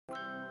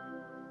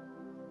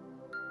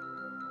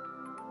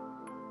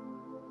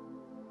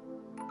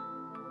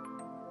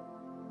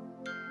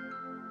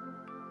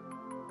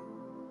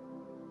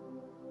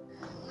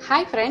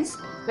Hi friends,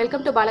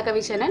 welcome to BALA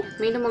channel.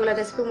 மீண்டும் உங்களை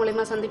recipe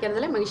மூலமா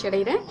சந்திக்கிறதுல மகிழ்ச்சி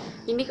அடைகிறேன்.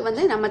 இன்னைக்கு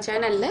வந்து நம்ம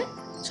சேனல்ல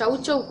சவ்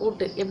சவ்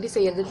கூட்டு எப்படி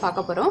செய்யறதுன்னு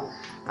பார்க்க போறோம்.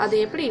 அது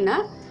எப்படின்னா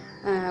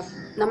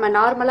நம்ம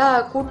நார்மலா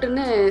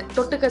கூட்டுன்னு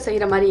தொட்டுக்க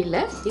செய்யற மாதிரி இல்ல.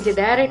 இது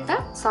டைரக்ட்டா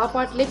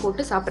சாப்பாட்டுலயே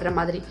போட்டு சாப்பிடுற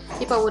மாதிரி.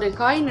 இப்போ ஒரு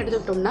காயின்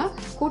எடுத்துட்டோம்னா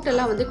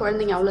கூட்டெல்லாம் வந்து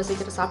குழந்தைங்க அவ்வளவு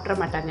சீக்கிரம் சாப்பிட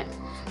மாட்டாங்க.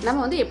 நம்ம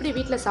வந்து எப்படி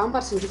வீட்ல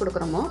சாம்பார் செஞ்சு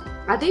கொடுக்கறோமோ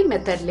அதே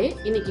மெத்தட்லயே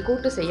இன்னைக்கு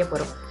கூட்டு செய்ய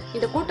போறோம்.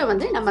 இந்த கூட்டை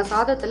வந்து நம்ம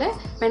சாதத்துல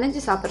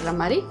பிணைஞ்சு சாப்பிடுற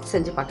மாதிரி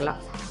செஞ்சு பார்க்கலாம்.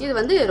 இது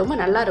வந்து ரொம்ப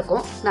நல்லா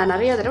இருக்கும். நான்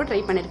நிறைய தடவை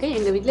ட்ரை பண்ணியிருக்கேன்.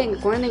 எங்கள் வீட்டில்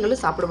எங்கள்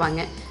குழந்தைங்களும்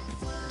சாப்பிடுவாங்க.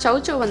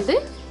 சவ் சவ் வந்து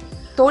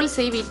தோல்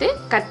சீவிட்டு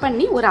கட்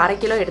பண்ணி ஒரு 1/2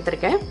 கிலோ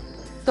எடுத்திருக்கேன்.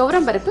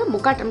 துவரம் பருப்பு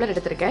 3/4 டம்ளர்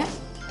எடுத்திருக்கேன்.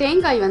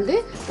 தேங்காய் வந்து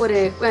ஒரு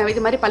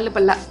இது மாதிரி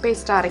பல்லா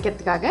பேஸ்ட்டாக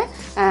அரைக்கிறதுக்காக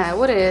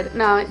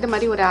நான் இது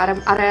மாதிரி ஒரு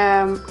அரை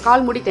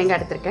கால் மூடி தேங்காய்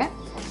எடுத்திருக்கேன்.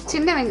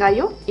 சின்ன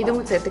வெங்காயம்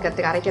இதுவும்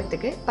சேர்த்துக்கிறதுக்கு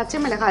அரைக்கிறதுக்கு, பச்சை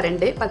மிளகாய்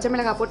 2 பச்சை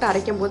மிளகாய் போட்டு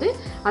அரைக்கும் போது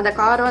அந்த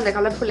காரம் அந்த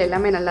கலர்ஃபுல்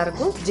எல்லாமே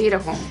நல்லாயிருக்கும்.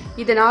 ஜீரகம்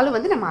இது 4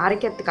 வந்து நம்ம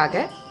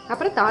அரைக்கிறதுக்காக.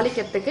 அப்புறம்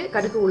தாளிக்கிறதுக்கு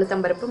கடுகு,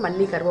 உளுத்தம்பருப்பு,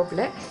 மல்லி,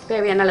 கருவேப்பிலை,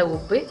 தேவையான அளவு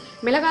உப்பு,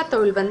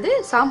 மிளகாய்த்தூள் வந்து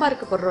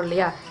சாம்பாருக்கு போடுறோம்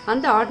இல்லையா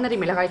அந்த ஆர்டினரி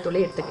மிளகாய்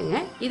தூளை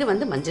எடுத்துக்கோங்க. இது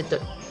வந்து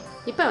மஞ்சத்தூள்.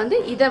 இப்போ வந்து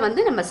இதை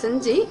வந்து நம்ம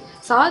செஞ்சு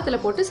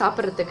சாதத்தில் போட்டு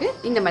சாப்பிட்றதுக்கு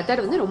இந்த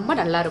மெத்தட் வந்து ரொம்ப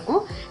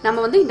நல்லாயிருக்கும்.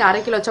 நம்ம வந்து இந்த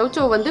 1/2 கிலோ சவ்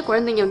சவ் வந்து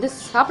குழந்தைங்க வந்து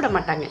சாப்பிட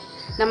மாட்டாங்க.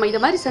 நம்ம இதை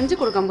மாதிரி செஞ்சு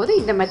கொடுக்கும்போது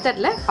இந்த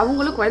மெத்தடில்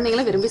அவங்களும்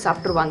குழந்தைங்களும் விரும்பி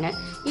சாப்பிட்ருவாங்க.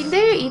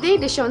 இதே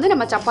டிஷ்ஷை வந்து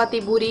நம்ம சப்பாத்தி,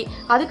 பூரி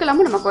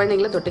அதுக்கெல்லாமும் நம்ம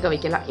குழந்தைங்கள தொட்டுக்க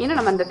வைக்கலாம். ஏன்னா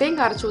நம்ம அந்த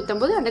தேங்காய் அரைச்சி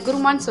ஊற்றும் போது அந்த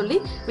குருமான்னு சொல்லி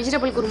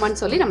வெஜிடபிள்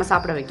குருமான்னு சொல்லி நம்ம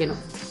சாப்பிட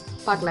வைக்கணும்.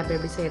 பார்க்கலாம் இப்போ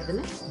எப்படி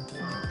செய்யறதுன்னு.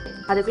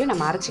 அதுக்குள்ளே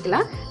நம்ம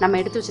அரைச்சிக்கலாம். நம்ம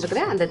எடுத்து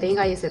வச்சுருக்கிற அந்த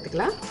தேங்காயை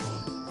சேர்த்துக்கலாம்.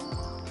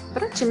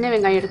 அப்புறம் சின்ன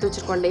வெங்காயம் எடுத்து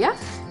வச்சுருக்கோம் இல்லையா,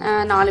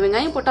 4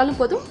 வெங்காயம் போட்டாலும்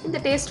போதும். இந்த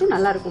டேஸ்ட்டும்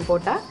நல்லாயிருக்கும்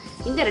போட்டால்.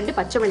 இந்த 2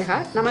 பச்சை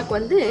மிளகாய் நமக்கு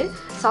வந்து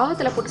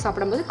சாதத்தில் போட்டு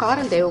சாப்பிடும்போது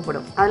காரம்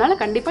தேவைப்படும். அதனால்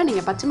கண்டிப்பாக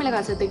நீங்கள் பச்சை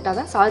மிளகாய் சேர்த்துக்கிட்டா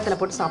தான் சாதத்தில்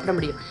போட்டு சாப்பிட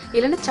முடியும்.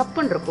 இல்லைன்னா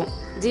சப்புன்னு இருக்கும்.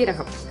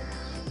 ஜீரகம்.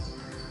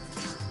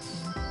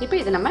 இப்போ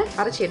இதை நம்ம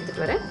அரைச்சி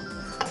எடுத்துகிட்டு வரேன்.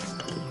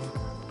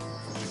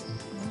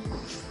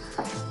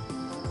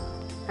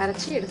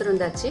 அரைச்சி எடுத்துகிட்டு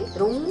வந்தாச்சு.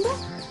 ரொம்ப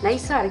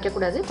நைஸாக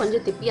அரைக்கக்கூடாது,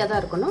 கொஞ்சம் திப்பியாக தான்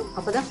இருக்கணும்.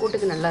 அப்போ தான்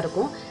கூட்டுக்கு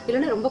நல்லாயிருக்கும்.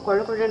 இல்லைன்னா ரொம்ப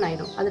குழன்னு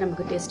ஆயிடும். அது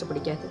நமக்கு டேஸ்ட்டு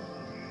பிடிக்காது.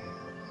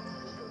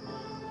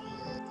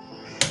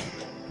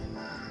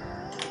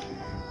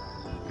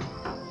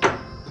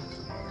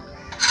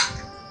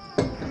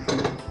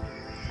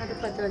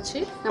 அடுப்பத்தை வச்சு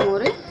நம்ம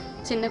ஒரு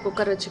சின்ன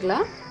குக்கர்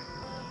வச்சுக்கலாம்.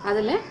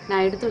 அதில்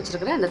நான் எடுத்து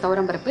வச்சுருக்கிறேன் அந்த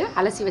துவரம் பருப்பு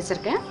அலசி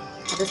வச்சுருக்கேன்,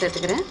 அதை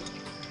சேர்த்துக்கிறேன்.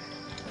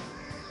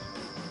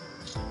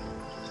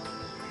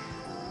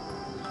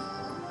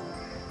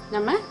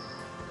 நம்ம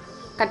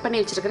கட் பண்ணி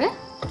வச்சிருக்கிற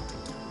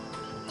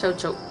சவ்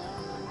சவ்,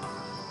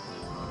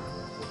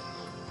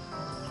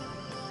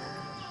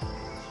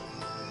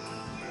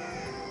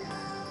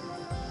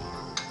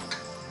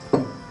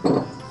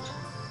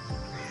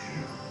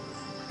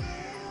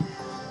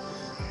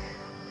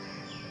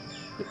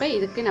 இப்போ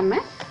இதுக்கு நம்ம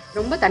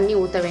ரொம்ப தண்ணி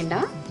ஊற்ற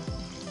வேண்டாம்.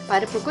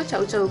 பருப்புக்கும்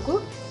சவ்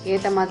சவுக்கும்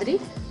ஏற்ற மாதிரி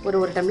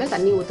ஒரு டம்ளர்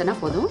தண்ணி ஊற்றினா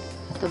போதும்.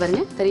 இப்போ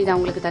பாருங்க, தெரியுதா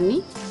உங்களுக்கு தண்ணி?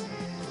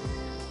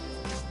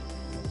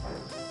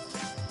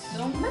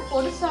 ரொம்ப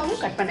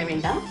பொருசாகவும் கட் பண்ண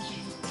வேண்டாம்.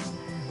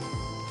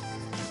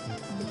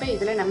 இப்போ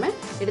இதில் நம்ம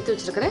எடுத்து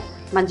வச்சிருக்கிற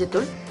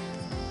மஞ்சத்தூள்,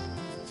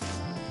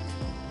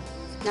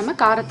 நம்ம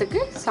காரத்துக்கு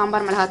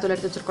சாம்பார் மிளகாத்தூள்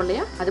எடுத்து வச்சிருக்கோம்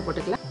இல்லையா அது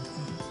போட்டுக்கலாம்.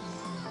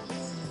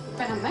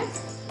 இப்போ நம்ம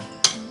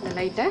இந்த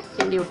லைட்டை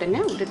கிண்டி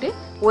விட்டுட்டு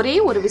ஒரே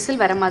ஒரு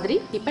விசில் வர மாதிரி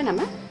இப்போ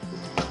நம்ம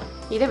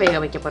இதை வேக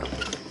வைக்க போகிறோம்.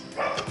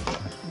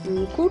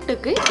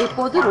 கூட்டுக்கு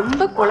எப்போது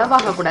ரொம்ப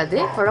குழவாகக்கூடாது.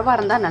 குழவாக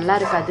இருந்தால் நல்லா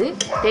இருக்காது.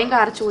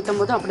 தேங்காய் அரைச்சி ஊற்றும்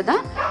போதும் அப்படி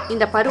தான்,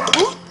 இந்த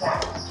பருப்பும்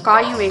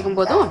காயும் வேகும்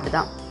போதும்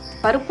அப்படிதான்.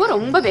 பருப்பும்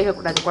ரொம்ப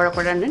வேகக்கூடாது,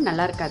 குழன்னு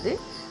நல்லா இருக்காது.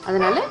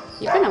 அதனால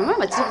இப்போ நம்ம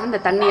வச்சுருக்க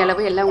இந்த தண்ணி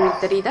அளவு எல்லாம்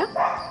உங்களுக்கு தெரியுதா?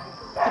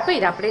 இப்போ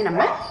இதை அப்படியே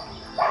நம்ம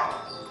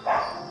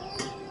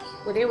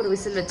ஒரே ஒரு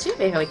விசில் வச்சு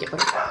வேக வைக்க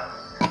போகிறோம்.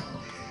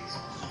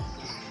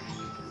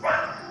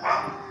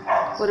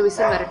 ஒரு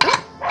விசில் வரட்டும்,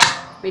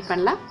 வெயிட்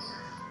பண்ணலாம்.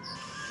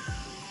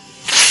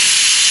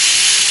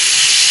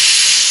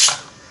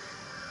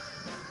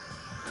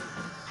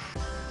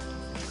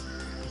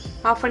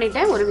 ஆஃப்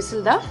பண்ணிட்டேன். ஒரு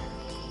விசில் தான்.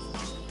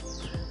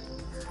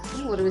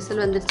 ஒரு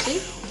விசில் வந்துடுச்சு,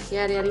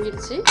 ஏர்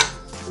இறங்கிடுச்சு.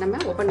 நம்ம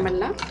ஓப்பன்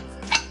பண்ணலாம்.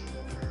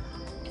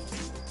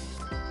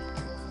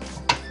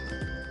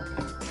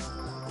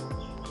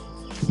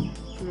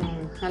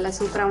 நல்லா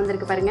சூப்பராக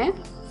வந்திருக்கு பாருங்க.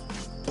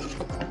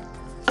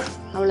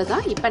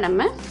 அவ்வளோதான். இப்போ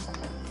நம்ம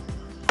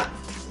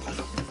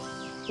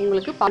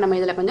உங்களுக்கு நம்ம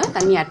இதில் கொஞ்சம்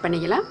தண்ணி ஆட்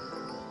பண்ணிக்கலாம்.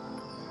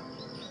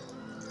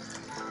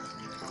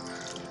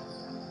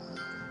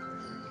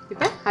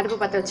 இப்போ அடுப்பு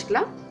பற்ற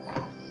வச்சுக்கலாம்.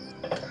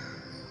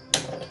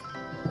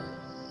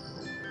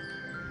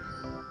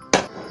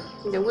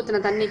 இந்த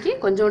ஊற்றின தண்ணிக்கு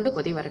கொஞ்சோண்டு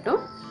கொதி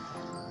வரட்டும்.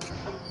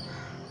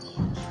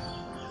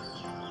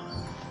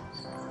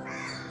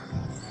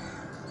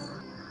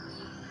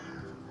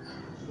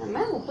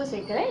 நம்ம உப்பு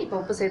சேர்க்கல, இப்போ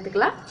உப்பு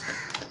சேர்த்துக்கலாம்.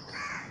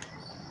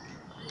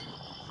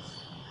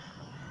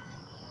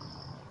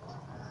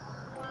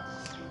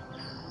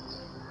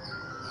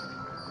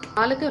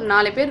 ஆளுக்கு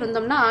 4 பேர்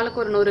இருந்தோம்னா ஆளுக்கு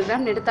ஒரு 100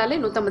 கிராம் எடுத்தாலே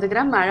 150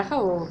 கிராம்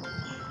அழகாக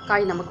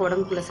காய் நமக்கு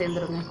உடம்புக்குள்ளே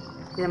சேர்ந்துருங்க.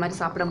 இந்த மாதிரி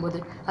சாப்பிடும்போது.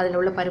 அதில்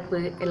உள்ள பருப்பு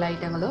எல்லா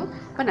ஐட்டங்களும்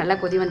இப்போ நல்லா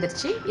கொதி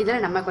வந்துருச்சு.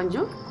 இதில் நம்ம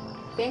கொஞ்சம்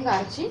தேங்காய்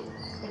அரைச்சி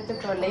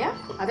எடுத்துக்கிட்டோம் இல்லையா,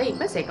 அதை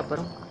இப்போ சேர்க்க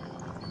போகிறோம்.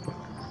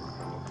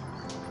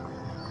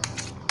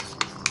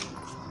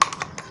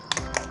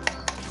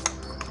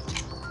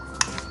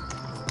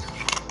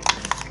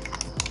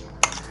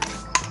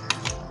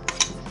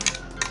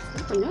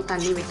 கொஞ்சம்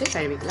தண்ணி விட்டு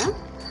கழுவிக்கலாம்.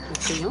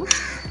 மிக்ஸியும்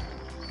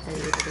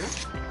கழுவி விட்டுக்கலாம்.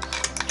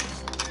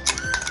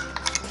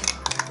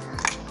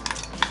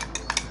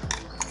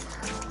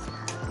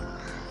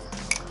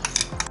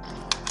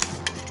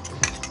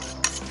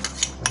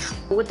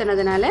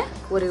 ஊற்றினதுனால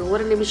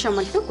ஒரு நிமிஷம்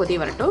மட்டும் கொதி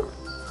வரட்டும்.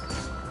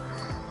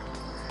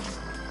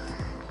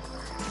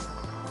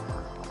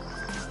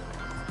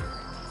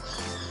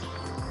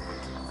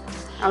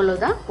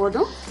 அவ்வளோதான்,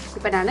 போதும்.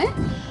 இப்போ நான்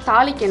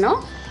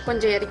தாளிக்கணும்.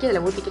 கொஞ்சம் இறக்கி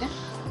இதில் ஊற்றிக்கிறேன்.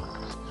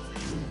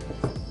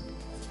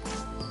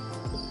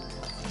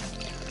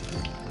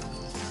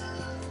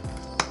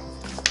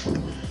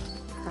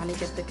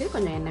 தாளிக்கிறதுக்கு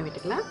கொஞ்சம் எண்ணெய்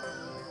விட்டுக்கலாம்.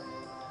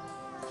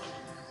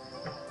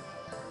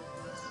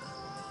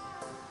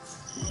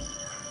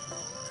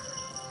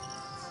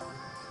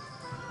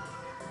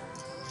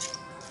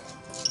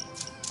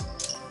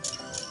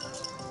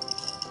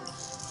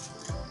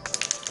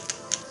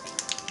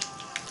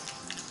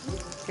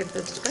 எடுத்து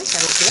வச்சுருக்கேன்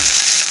கருவேப்பிலை.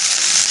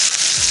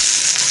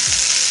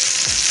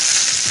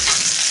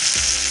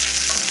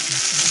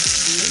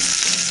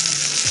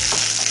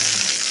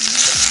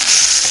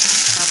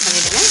 ஆஃப்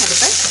பண்ணிவிடுங்க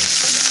அடுப்பை.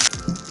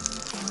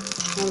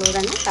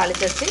 அவ்வளோதாங்க,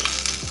 தாளிச்சாச்சு.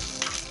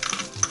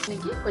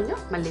 இன்னைக்கு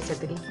கொஞ்சம் மல்லி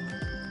சேர்த்துக்கலாம்.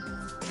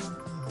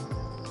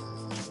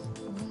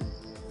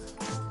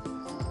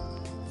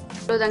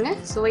 அவ்வளோதாங்க,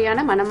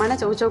 சுவையான மணமான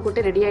சௌ சௌ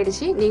கூட்டு ரெடி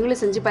ஆகிடுச்சு.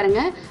 நீங்களும் செஞ்சு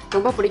பாருங்கள்,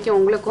 ரொம்ப பிடிக்கும்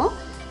உங்களுக்கும்.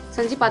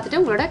 செஞ்சு பார்த்துட்டு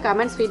உங்களோட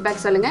கமெண்ட்ஸ்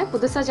ஃபீட்பேக் சொல்லுங்கள்.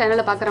 புதுசாக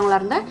சேனலை பார்க்குறவங்களா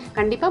இருந்தால்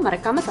கண்டிப்பாக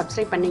மறக்காமல்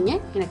சப்ஸ்கிரைப் பண்ணிங்க,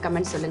 எனக்கு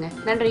கமெண்ட்ஸ் சொல்லுங்கள்.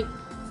 நன்றி.